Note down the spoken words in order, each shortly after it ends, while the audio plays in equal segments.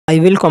I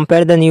will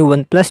compare the new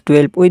OnePlus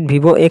 12 with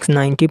Vivo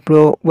X90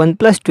 Pro.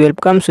 OnePlus 12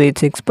 comes with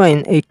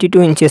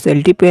 6.82 inches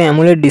LTPO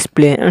AMOLED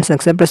display and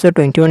success ratio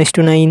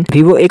 21:9.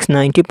 Vivo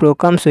X90 Pro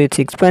comes with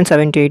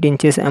 6.78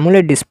 inches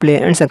AMOLED display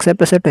and success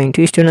ratio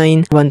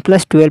 20:9.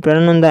 OnePlus 12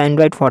 run on the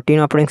Android 14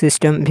 operating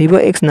system.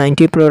 Vivo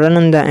X90 Pro run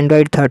on the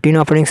Android 13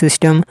 operating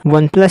system.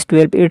 OnePlus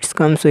 12 it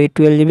comes with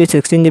 12GB,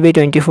 16GB,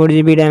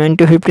 24GB RAM and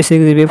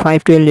 256GB,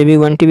 512GB,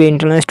 1TB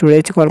internal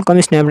storage.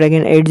 Qualcomm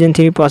Snapdragon 8 Gen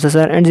 3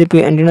 processor and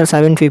GPU Adreno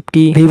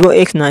 750. Vivo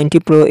X90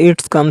 Pro it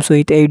comes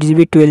with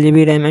 8GB,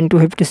 12GB RAM and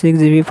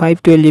 256GB,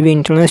 512GB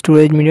internal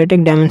storage.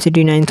 MediaTek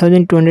Dimensity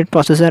 9200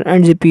 processor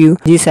and GPU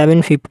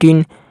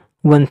G715.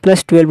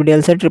 OnePlus 12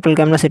 dual set triple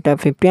camera setup,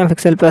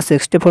 50MP plus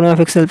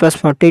 64MP plus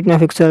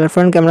 48MP,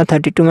 front camera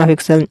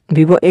 32MP.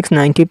 Vivo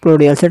X90 Pro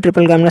dual set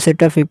triple camera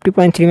setup,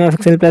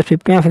 50.3MP plus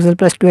 50MP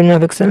plus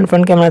 12MP,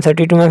 front camera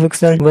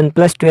 32MP.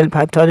 OnePlus 12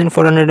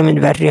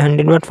 5400mAh battery,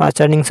 100W fast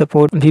charging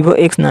support. Vivo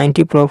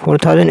X90 Pro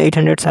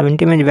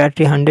 4870mAh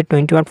battery,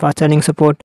 120W fast charging support.